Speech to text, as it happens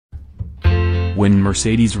When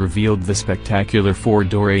Mercedes revealed the spectacular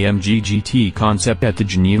four-door AMG GT concept at the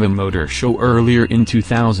Geneva Motor Show earlier in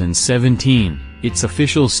 2017, its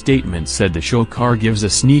official statement said the show car gives a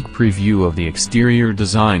sneak preview of the exterior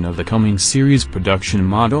design of the coming series production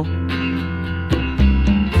model.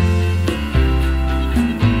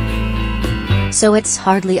 So it's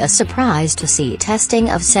hardly a surprise to see testing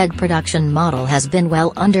of said production model has been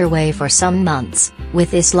well underway for some months, with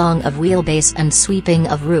this long of wheelbase and sweeping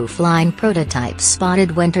of roofline prototypes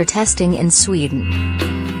spotted winter testing in Sweden.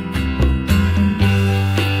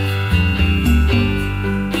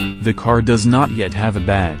 The car does not yet have a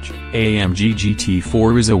badge. AMG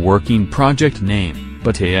GT4 is a working project name,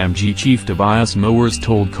 but AMG chief Tobias Mowers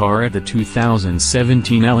told Car at the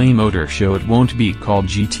 2017 LA Motor Show it won't be called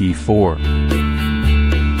GT4.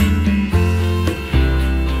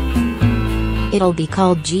 It'll be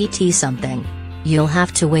called GT something. You'll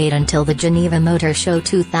have to wait until the Geneva Motor Show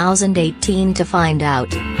 2018 to find out.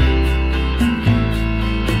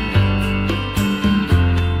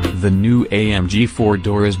 The new AMG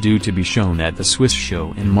four-door is due to be shown at the Swiss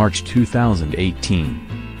show in March 2018.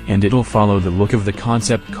 And it'll follow the look of the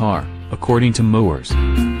concept car, according to Mowers.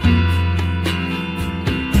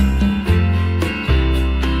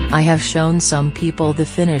 I have shown some people the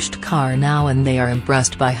finished car now and they are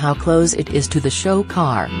impressed by how close it is to the show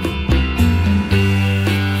car.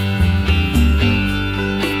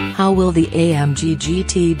 How will the AMG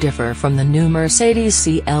GT differ from the new Mercedes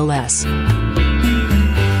CLS?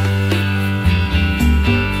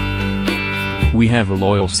 We have a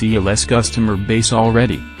loyal CLS customer base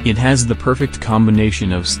already. It has the perfect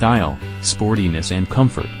combination of style, sportiness and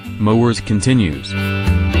comfort, Mowers continues.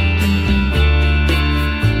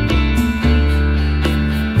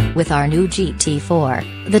 With our new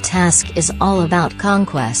GT4, the task is all about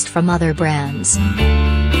conquest from other brands.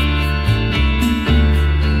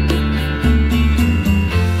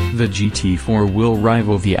 The GT4 will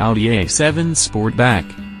rival the Audi A7 Sportback,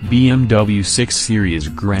 BMW 6 Series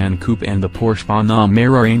Gran Coupe and the Porsche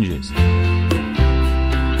Panamera ranges.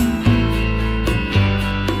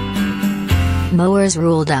 Mowers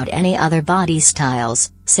ruled out any other body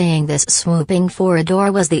styles, saying this swooping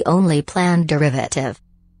four-door was the only planned derivative.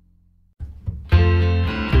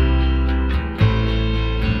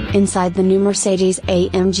 Inside the new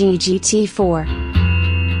Mercedes-AMG GT4.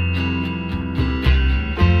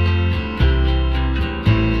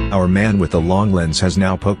 Our man with the long lens has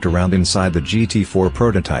now poked around inside the GT4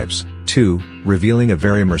 prototypes, too, revealing a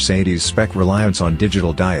very Mercedes spec reliance on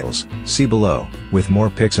digital dials. See below, with more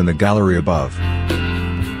pics in the gallery above.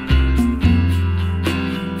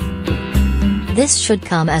 This should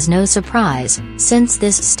come as no surprise, since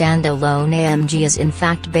this standalone AMG is in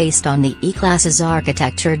fact based on the E-Class's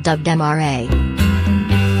architecture dubbed MRA.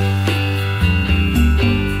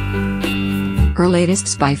 Her latest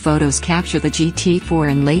spy photos capture the GT4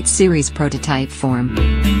 in late series prototype form.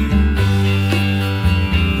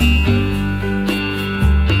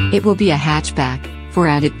 It will be a hatchback, for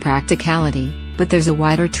added practicality, but there's a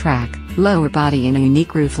wider track, lower body and a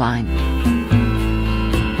unique roofline.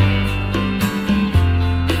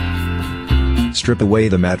 Strip away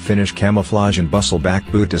the matte finish camouflage and bustle back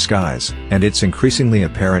boot disguise, and it's increasingly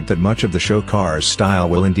apparent that much of the show car's style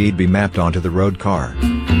will indeed be mapped onto the road car.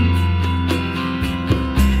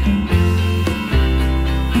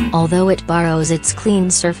 Although it borrows its clean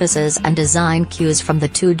surfaces and design cues from the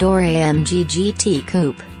two-door AMG GT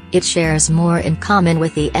Coupe, it shares more in common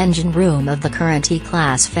with the engine room of the current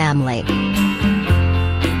E-Class family.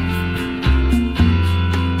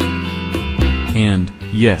 And,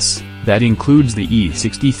 yes, that includes the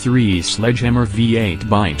E63 Sledgehammer V8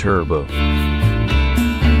 bi-turbo.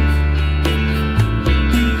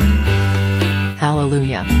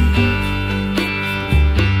 Hallelujah.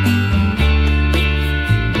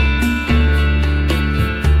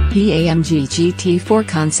 The AMG GT4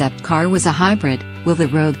 concept car was a hybrid, will the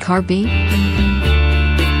road car be?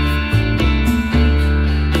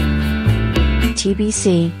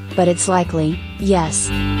 TBC, but it's likely, yes.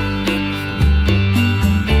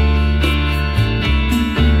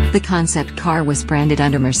 The concept car was branded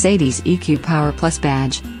under Mercedes EQ Power Plus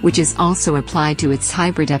badge, which is also applied to its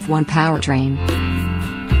hybrid F1 powertrain.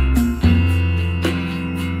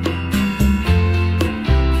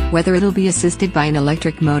 Whether it'll be assisted by an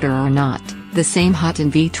electric motor or not, the same hot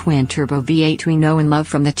and V-twin turbo V8 we know and love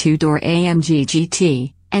from the two-door AMG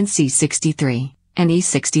GT, and C63, and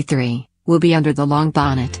E63, will be under the long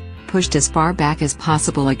bonnet, pushed as far back as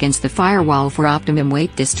possible against the firewall for optimum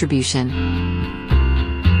weight distribution.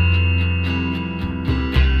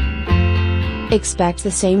 Expect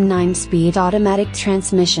the same 9-speed automatic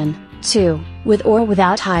transmission, 2. With or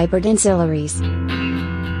without hybrid ancillaries.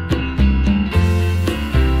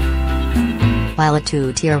 While a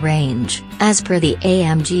two-tier range, as per the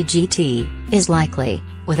AMG GT, is likely,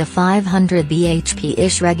 with a 500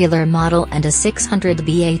 bhp-ish regular model and a 600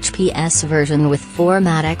 bhp-s version with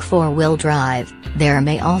 4MATIC 4-wheel drive, there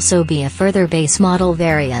may also be a further base model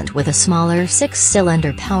variant with a smaller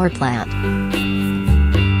 6-cylinder power plant.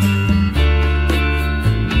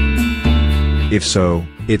 If so,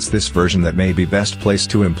 it's this version that may be best placed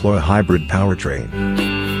to employ a hybrid powertrain.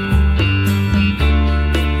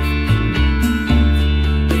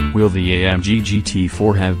 Will the AMG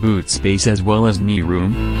GT4 have boot space as well as knee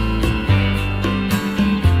room?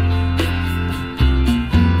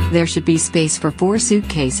 There should be space for 4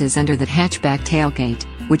 suitcases under the hatchback tailgate,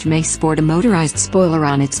 which may sport a motorized spoiler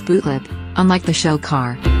on its boot lip, unlike the show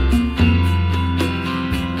car.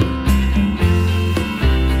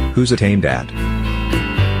 Who's it aimed at?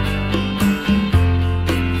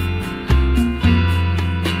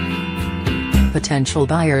 Potential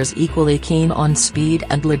buyers equally keen on speed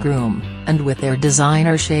and legroom, and with their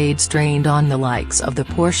designer shades trained on the likes of the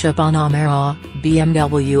Porsche Panamera,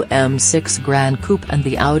 BMW M6 Gran Coupe and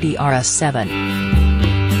the Audi RS7.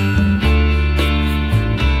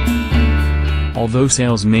 Although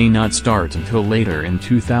sales may not start until later in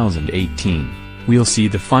 2018, we'll see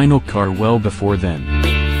the final car well before then.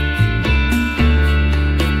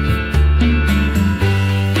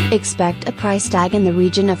 Expect a price tag in the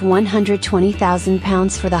region of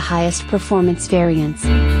 £120,000 for the highest performance variants.